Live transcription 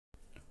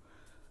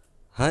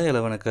Hi hello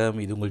வணக்கம்.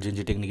 இது உங்கள்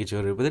ஜிஞ்சி டெக் நிகழ்ச்சி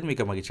வருவதில்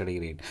மிக்க மகிழ்ச்சி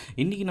அடைகிறேன்.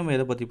 இன்றைக்கி நம்ம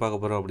எதை பற்றி பார்க்க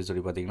போகிறோம் அப்படின்னு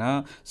சொல்லி பார்த்தீங்கன்னா,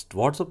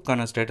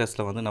 வாட்ஸ்அப்க்கான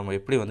ஸ்டேட்டஸில் வந்து நம்ம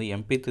எப்படி வந்து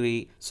MP3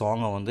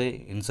 சாங்கை வந்து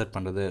இன்சர்ட்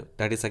பண்ணுறது.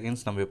 30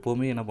 செகண்ட்ஸ் நம்ம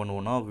எப்போவுமே என்ன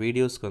பண்ணுவோம்னா,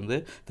 வீடியோஸ்க்கு வந்து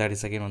 30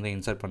 செகண்ட் வந்து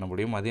இன்சர்ட் பண்ண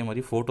முடியும். அதே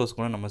மாதிரி ஃபோட்டோஸ்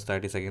கூட நம்ம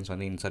 30 செகண்ட்ஸ்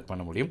வந்து இன்சர்ட்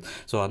பண்ண முடியும்.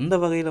 ஸோ அந்த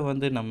வகையில்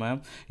வந்து நம்ம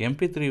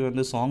MP3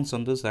 வந்து சாங்ஸ்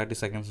வந்து 30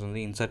 செகண்ட்ஸ்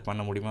வந்து இன்சர்ட்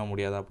பண்ண முடியுமா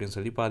முடியாதா அப்படின்னு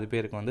சொல்லி பாதி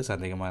பேருக்கு வந்து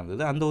சந்தேகமாக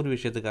இருந்தது. அந்த ஒரு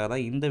விஷயத்துக்காக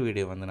தான் இந்த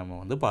வீடியோ வந்து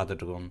நம்ம வந்து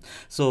பார்த்துட்ருக்கோம்.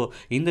 ஸோ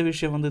இந்த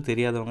விஷயம் வந்து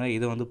தெரியாதவங்க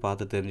இதை வந்து பார்த்து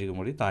தெரிஞ்சுக்க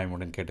முடியும்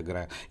தாய்மொழின்னு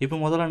கேட்டுக்கிறேன். இப்போ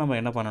முதல்ல நம்ம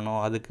என்ன பண்ணணும்,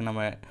 அதுக்கு நம்ம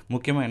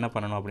முக்கியமாக என்ன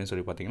பண்ணணும் அப்படின்னு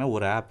சொல்லி பார்த்தீங்கன்னா,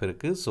 ஒரு ஆப்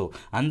இருக்குது. ஸோ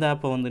அந்த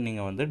ஆப்பை வந்து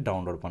நீங்கள் வந்து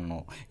டவுன்லோட்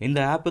பண்ணணும். இந்த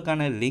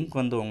ஆப்புக்கான லிங்க்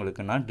வந்து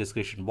உங்களுக்கு நான்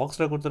டிஸ்கிரிப்ஷன்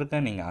பாக்ஸில்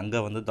கொடுத்துருக்கேன். நீங்கள் அங்கே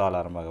வந்து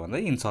தாராளமாக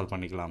வந்து இன்ஸ்டால்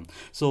பண்ணிக்கலாம்.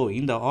 ஸோ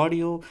இந்த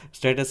ஆடியோ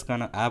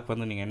ஸ்டேட்டஸ்க்கான ஆப்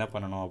வந்து நீங்கள் என்ன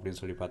பண்ணணும் அப்படின்னு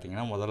சொல்லி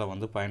பார்த்தீங்கன்னா, முதல்ல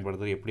வந்து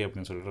பயன்படுத்துறது எப்படி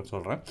அப்படின்னு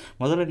சொல்கிறேன்.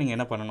 முதல்ல நீங்கள்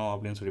என்ன பண்ணணும்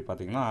அப்படின்னு சொல்லி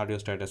பார்த்தீங்கன்னா, ஆடியோ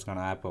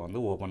ஸ்டேட்டஸ்க்கான ஆப்பை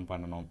வந்து ஓப்பன்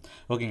பண்ணணும்.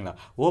 ஓகேங்களா?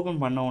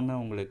 ஓப்பன் பண்ண உடனே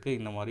உங்களுக்கு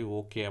இந்த மாதிரி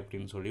ஓகே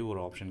அப்படின்னு சொல்லி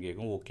ஒரு ஆப்ஷன்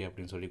கேட்கும். ஓகே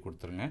அப்படின்னு சொல்லி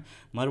கொடுத்துருங்க.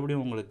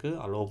 மறுபடியும் உங்களுக்கு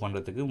அலோவ்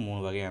பண்ணுறதுக்கு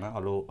 3 வகையான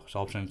அலோவ்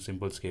ஆப்ஷன்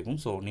சிம்பிள்ஸ் கேட்கும்.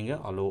 ஸோ நீங்கள்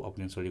அலோவ்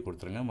அப்படின்னு சொல்லி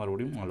கொடுத்துருங்க.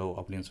 மறுபடியும் அலோவ்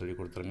அப்படின்னு சொல்லி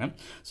கொடுத்துருங்க.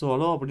 ஸோ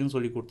அலோவ் அப்படின்னு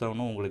சொல்லி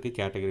கொடுத்தவொன்னே உங்களுக்கு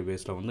கேட்டகரி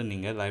பேஸில் வந்து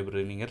நீங்கள்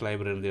லைப்ரரி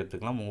இருந்து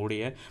எடுத்துக்கலாம்.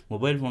 உங்களுடைய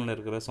மொபைல் ஃபோனில்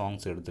இருக்கிற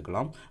சாங்ஸ்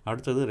எடுத்துக்கலாம்.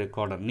 அடுத்தது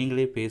ரெக்கார்டர்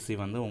நீங்களே பேசி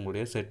வந்து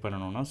உங்களுடைய செட்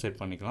பண்ணணும்னா செட்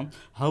பண்ணிக்கலாம்.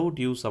 ஹவு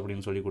டு யூஸ்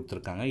அப்படின்னு சொல்லி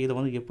கொடுத்துருக்காங்க. இதை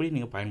வந்து எப்படி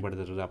நீங்கள்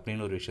பயன்படுத்துறது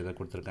அப்படின்னு ஒரு விஷயத்தை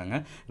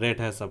கொடுத்துருக்காங்க.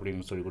 ரேட் ஹேஸ்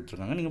அப்படின்னு சொல்லி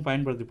கொடுத்துருக்காங்க. நீங்கள்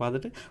பயன்படுத்தி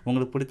பார்த்துட்டு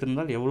உங்களுக்கு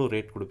பிடித்திருந்தால் எவ்வளோ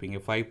ரேட் கொடுப்பீங்க,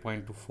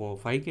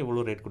 5.5க்கு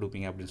எவ்வளோ ரேட்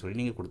கொடுப்பீங்க அப்படின்னு சொல்லி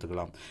நீங்கள்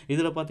கொடுத்துக்கலாம்.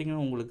 இதில்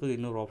பார்த்தீங்கன்னா உங்களுக்கு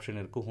இன்னொரு ஆப்ஷன்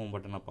இருக்குது. ஹோம்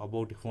பட்டன்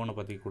அபவுட் ஃபோனை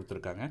பற்றி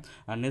கொடுத்துருக்காங்க.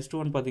 நெக்ஸ்ட்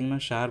ஒன் பார்த்தீங்கன்னா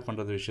ஷேர்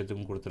பண்ணுறது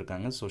விஷயத்துக்கும்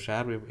கொடுத்துருக்காங்க. ஸோ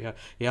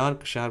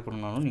யாருக்கு ஷேர்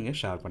பண்ணாலும் நீங்கள்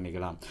ஷேர்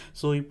பண்ணிக்கலாம்.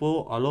 ஸோ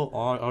இப்போது அலோ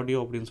ஆடியோ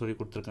அப்படின்னு சொல்லி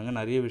கொடுத்துருக்காங்க.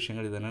 நிறைய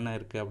விஷயங்கள் இது என்னென்ன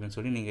இருக்குது அப்படின்னு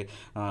சொல்லி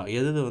நீங்கள்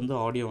எது வந்து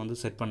ஆடியோ வந்து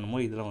செட் பண்ணணுமோ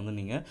இதில் வந்து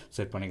நீங்கள்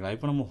செட் பண்ணிக்கலாம்.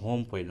 இப்போ நம்ம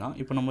ஹோம் போயிடலாம்.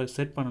 இப்போ நம்ம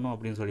செட் பண்ணணும்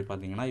அப்படின்னு சொல்லி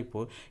பார்த்தீங்கன்னா,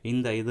 இப்போது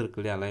இந்த இது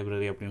இருக்கு இல்லையா,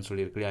 லைப்ரரி அப்படின்னு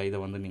சொல்லி இருக்கு இல்லையா, இதை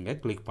வந்து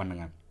நீங்கள் கிளிக்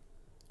பண்ணுங்கள்.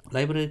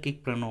 லைப்ரரி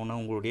கிளிக் பண்ணோன்னா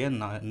உங்களுடைய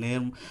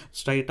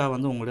ஸ்ட்ரைட்டாக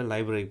வந்து உங்களுடைய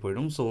லைப்ரரிக்கு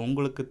போயிடும். ஸோ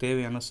உங்களுக்கு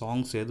தேவையான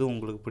சாங்ஸ் எது,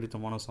 உங்களுக்கு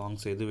பிடித்தமான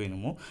சாங்ஸ் எது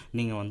வேணுமோ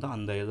நீங்கள் வந்து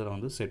அந்த இதில்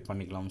வந்து செட்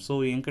பண்ணிக்கலாம். ஸோ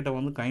என்கிட்ட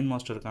வந்து கைன்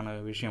மாஸ்டருக்கான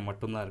விஷயம்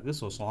மட்டும்தான் இருக்குது.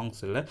 ஸோ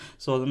சாங்ஸ் இல்லை.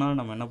 ஸோ அதனால்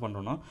நம்ம என்ன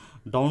பண்ணுறோன்னா,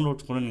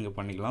 டவுன்லோட்ஸ் கூட நீங்கள்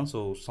பண்ணிக்கலாம்.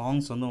 ஸோ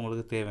சாங்ஸ் வந்து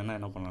உங்களுக்கு தேவைன்னா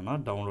என்ன பண்ணலாம்னா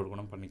டவுன்லோட்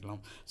கூட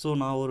பண்ணிக்கலாம். ஸோ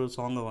நான் ஒரு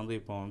சாங்கை வந்து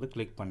இப்போ வந்து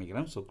கிளிக்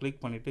பண்ணிக்கிறேன். ஸோ கிளிக்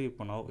பண்ணிவிட்டு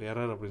இப்போ நான்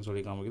எரர் அப்படின்னு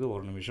சொல்லி காமிக்குது.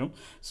 ஒரு நிமிஷம்.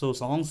 ஸோ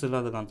சாங்ஸ்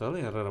இல்லாத காரணத்தால்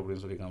எரர்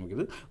அப்படின்னு சொல்லி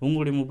காமிக்குது.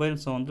 உங்களுடைய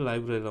மொபைல்ஸை வந்து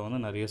லைப்ரரியில்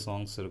வந்து நிறைய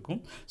சாங்ஸ் இருக்கும்.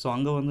 ஸோ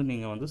அங்கே வந்து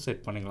நீங்கள் வந்து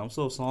செட் பண்ணிக்கலாம்.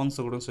 ஸோ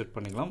சாங்ஸை கூட செட்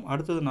பண்ணிக்கலாம்.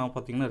 அடுத்தது நான்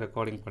பார்த்தீங்கன்னா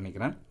ரெக்கார்டிங்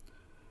பண்ணிக்கிறேன்.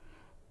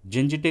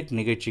 ஜிஞ்சிடெக்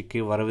நிகழ்ச்சிக்கு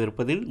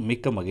வரவேற்பதில்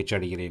மிக்க மகிழ்ச்சி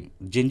அடைகிறேன்.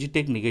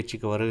 ஜிஞ்சிடெக்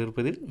நிகழ்ச்சிக்கு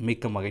வரவேற்பதில்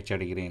மிக்க மகிழ்ச்சி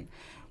அடைகிறேன்.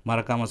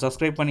 மறக்காமல்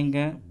சப்ஸ்கிரைப் பண்ணிங்க,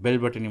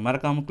 பெல் பட்டனை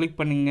மறக்காமல் கிளிக்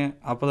பண்ணிங்க.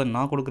 அப்போ தான்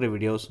நான் கொடுக்குற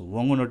வீடியோஸ்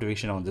உங்கள்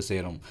நோட்டிஃபிகேஷனை வந்து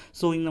சேரும்.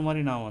 ஸோ இந்த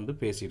மாதிரி நான் வந்து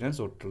பேசிட்டேன்.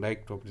 ஸோ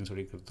லைக் அப்படின்னு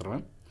சொல்லி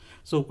கொடுத்துருவேன்.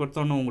 ஸோ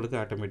கொடுத்தோன்னே உங்களுக்கு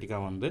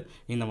ஆட்டோமேட்டிக்காக வந்து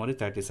இந்த மாதிரி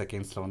 30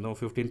 செகண்ட்ஸில் வந்து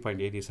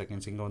 15.80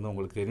 செகண்ட்ஸ் இங்கே வந்து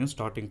உங்களுக்கு தெரியும்.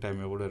 ஸ்டார்டிங் டைம்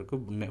எவ்வளோ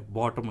இருக்குது,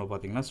 பாட்டமில்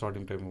பார்த்தீங்கன்னா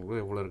ஸ்டார்டிங் டைம்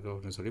எவ்வளோ இருக்குது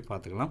அப்படின்னு சொல்லி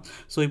பார்த்துக்கலாம்.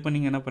 ஸோ இப்போ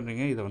நீங்கள் என்ன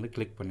பண்ணுறீங்க, இதை வந்து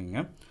கிளிக்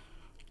பண்ணிங்க.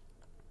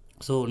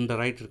 ஸோ இந்த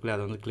ரைட் இருக்குல்ல,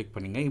 அதை வந்து கிளிக்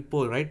பண்ணிங்க.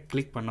 இப்போது ரைட்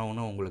கிளிக்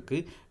பண்ணவுன்னா உங்களுக்கு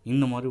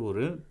இந்த மாதிரி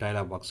ஒரு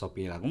டயலாக் பாக்ஸ்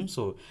அப்பியர் ஆகும்.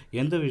 ஸோ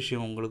எந்த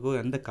விஷயம் உங்களுக்கு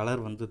எந்த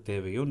கலர் வந்து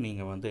தேவையோ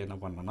நீங்கள் வந்து என்ன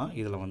பண்ணணும்னா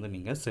இதில் வந்து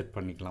நீங்கள் செட்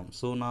பண்ணிக்கலாம்.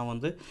 ஸோ நான்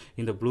வந்து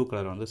இந்த ப்ளூ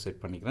கலர் வந்து செட்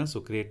பண்ணிக்கிறேன். ஸோ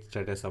கிரியேட்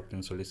ஸ்டேட்டஸ்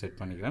அப்படின்னு சொல்லி செட்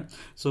பண்ணிக்கிறேன்.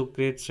 ஸோ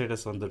கிரியேட்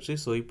ஸ்டேட்டஸ் வந்துடுச்சு.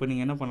 ஸோ இப்போ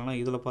நீங்கள் என்ன பண்ணலாம்,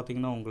 இதில்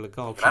பார்த்தீங்கன்னா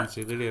உங்களுக்கு ஆப்ஷன்ஸ்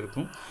இதிலே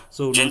இருக்கும்.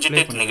 ஸோ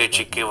ஜிஞ்சிடெக்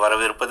நிகழ்ச்சிக்கு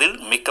வரவேற்பதில்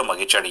மிக்க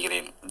மகிழ்ச்சி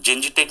அடைகிறேன்.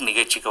 ஜிஞ்சிடெக்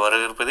நிகழ்ச்சிக்கு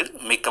வரவேற்பதில்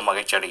மிக்க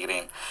மகிழ்ச்சி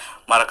அடைகிறேன்.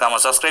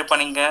 மறக்காமல் சப்ஸ்கிரைப்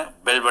பண்ணிங்க,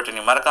 பெல்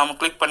பட்டனை மறக்காமல்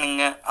கிளிக்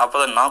பண்ணிங்க. அப்போ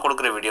தான் நான்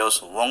கொடுக்குற வீடியோஸ்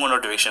உங்கள்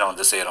நோட்டிஃபிகேஷனை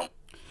வந்து சேரும்.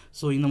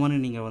 ஸோ இந்த மாதிரி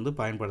நீங்கள் வந்து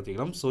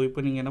பயன்படுத்திக்கலாம். ஸோ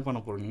இப்போ நீங்கள் என்ன பண்ண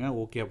போகிறீங்க,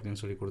 ஓகே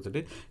அப்படின்னு சொல்லி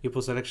கொடுத்துட்டு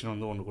இப்போ செலெக்ஷன்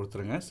வந்து ஒன்று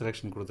கொடுத்துருங்க.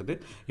 செலெக்ஷன் கொடுத்துட்டு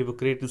இப்போ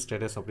கிரியேட்டிங்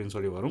ஸ்டேட்டஸ் அப்படின்னு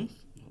சொல்லி வரும்.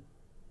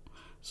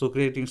 ஸோ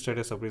கிரியேட்டிங்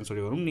ஸ்டேட்டஸ் அப்படின்னு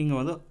சொல்லி வரும். நீங்கள்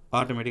வந்து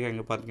ஆட்டோமேட்டிக்காக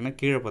இங்கே பார்த்தீங்கன்னா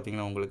கீழே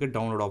பார்த்தீங்கன்னா உங்களுக்கு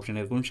டவுன்லோட் ஆப்ஷன்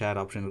இருக்கும், ஷேர்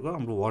ஆப்ஷன் இருக்கும்,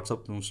 அப்புறம்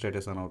வாட்ஸ்அப்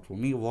ஸ்டேட்டஸான இருக்கும்.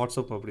 நீங்கள்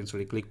வாட்ஸ்அப் அப்படின்னு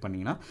சொல்லி கிளிக்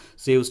பண்ணிங்கன்னா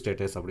சேவ்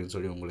ஸ்டேட்டஸ் அப்படின்னு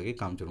சொல்லி உங்களுக்கு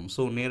காமிச்சிடும்.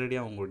 ஸோ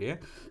நேரடியாக உங்களுடைய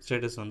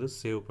ஸ்டேட்டஸ் வந்து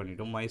சேவ்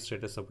பண்ணிவிடும். மை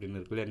ஸ்டேட்டஸ் அப்படின்னு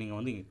இருக்கு இல்லையா, நீங்கள்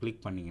வந்து இங்கே கிளிக்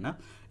பண்ணிங்கன்னா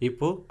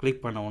இப்போது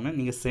கிளிக் பண்ண உடனே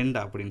நீங்கள்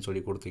சென்ட் அப்படின்னு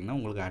சொல்லி கொடுத்தீங்கன்னா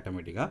உங்களுக்கு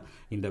ஆட்டோமேட்டிக்காக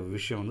இந்த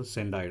விஷயம் வந்து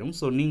சென்ட் ஆகிடும்.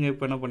 ஸோ நீங்கள்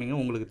இப்போ என்ன பண்ணீங்க,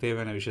 உங்களுக்கு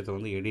தேவையான விஷயத்தை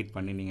வந்து எடிட்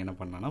பண்ணி நீங்கள் என்ன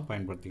பண்ணலாம்னா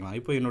பயன்படுத்திக்கலாம்.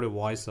 இப்போ என்னுடைய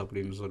வாய்ஸ்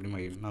அப்படின்னு சொல்லி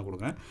நான்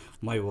கொடுக்குறேன்.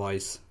 மை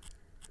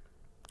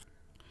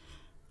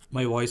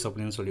வாய்ஸ்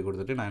அப்படின்னு சொல்லி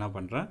கொடுத்துட்டு நான் என்ன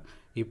பண்ணுறேன்,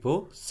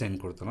 இப்போது சென்ட்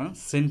கொடுத்துறேன்.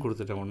 சென்ட்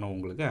கொடுத்துட்ட உடனே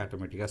உங்களுக்கு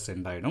ஆட்டோமேட்டிக்காக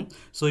சென்ட் ஆகிடும்.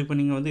 ஸோ இப்போ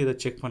நீங்கள் வந்து இதை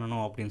செக்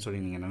பண்ணணும் அப்படின்னு சொல்லி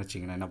நீங்கள்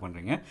நினச்சிங்கன்னா என்ன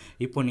பண்ணுறீங்க,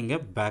 இப்போ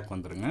நீங்கள் பேக்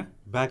வந்துடுங்க.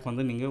 பேக்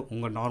வந்து நீங்கள்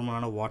உங்கள்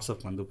நார்மலான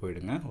வாட்ஸ்அப் வந்து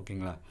போயிடுங்க.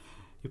 ஓகேங்களா?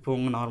 இப்போ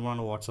உங்கள்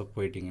நார்மலான வாட்ஸ்அப்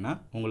போயிட்டிங்கன்னா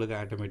உங்களுக்கு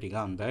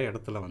ஆட்டோமேட்டிக்காக அந்த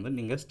இடத்துல வந்து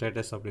நீங்கள்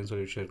ஸ்டேட்டஸ் அப்படின்னு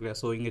சொல்லி விஷயம் இருக்கு.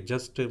 ஸோ இங்கே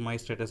ஜஸ்ட் மை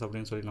ஸ்டேட்டஸ்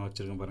அப்படின்னு சொல்லி நான்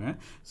வச்சுருக்கேன் பாருங்கள்.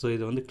 ஸோ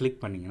இதை வந்து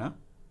கிளிக் பண்ணிங்கன்னா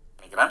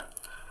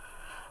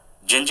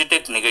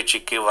ஜிஞ்சிடெக்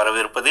நிகழ்ச்சிக்கு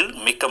வரவேற்பதில்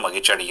மிக்க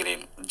மகிழ்ச்சி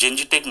அடைகிறேன்.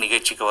 ஜிஞ்சிடெக்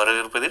நிகழ்ச்சிக்கு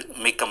வரவேற்பதில்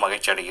மிக்க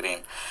மகிழ்ச்சி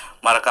அடைகிறேன்.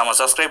 மறக்காமல்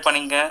சப்ஸ்கிரைப்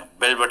பண்ணிங்க,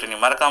 பெல் பட்டனை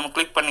மறக்காமல்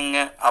கிளிக் பண்ணிங்க.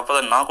 அப்போ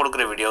தான் நான்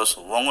கொடுக்குற வீடியோஸ்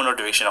உங்கள்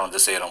நோட்டிஃபிகேஷனை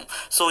வந்து சேரும்.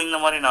 ஸோ இந்த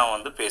மாதிரி நான்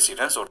வந்து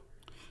பேசிட்டேன்.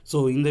 ஸோ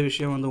இந்த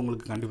விஷயம் வந்து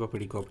உங்களுக்கு கண்டிப்பாக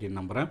பிடிக்கும் அப்படின்னு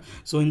நம்புகிறேன்.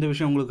 ஸோ இந்த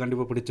விஷயம் உங்களுக்கு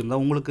கண்டிப்பாக பிடிச்சிருந்தா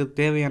உங்களுக்கு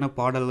தேவையான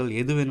பாடல்கள்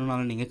எது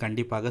வேணும்னாலும் நீங்கள்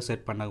கண்டிப்பாக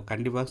செட்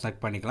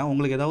பண்ணிக்கலாம்.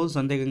 உங்களுக்கு ஏதாவது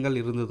சந்தேகங்கள்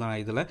இருந்ததுன்னா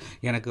இதில்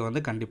எனக்கு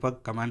வந்து கண்டிப்பாக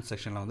கமெண்ட்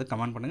செக்ஷனில் வந்து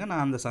கமெண்ட் பண்ணுங்கள்.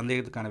 நான் அந்த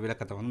சந்தேகத்துக்கான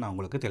விளக்கத்தை வந்து நான்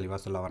உங்களுக்கு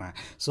தெளிவாக சொல்ல வரேன்.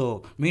 ஸோ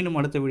மீண்டும்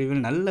அடுத்த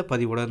வீடியோவில் நல்ல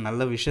பதிவுடன்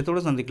நல்ல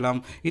விஷயத்தோடு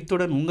சந்திக்கலாம்.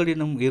 இத்துடன்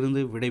உங்களிடம்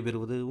இருந்து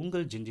விடைபெறுவது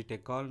உங்கள் ஜிஞ்சி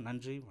டெக் கால்.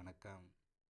 நன்றி, வணக்கம்.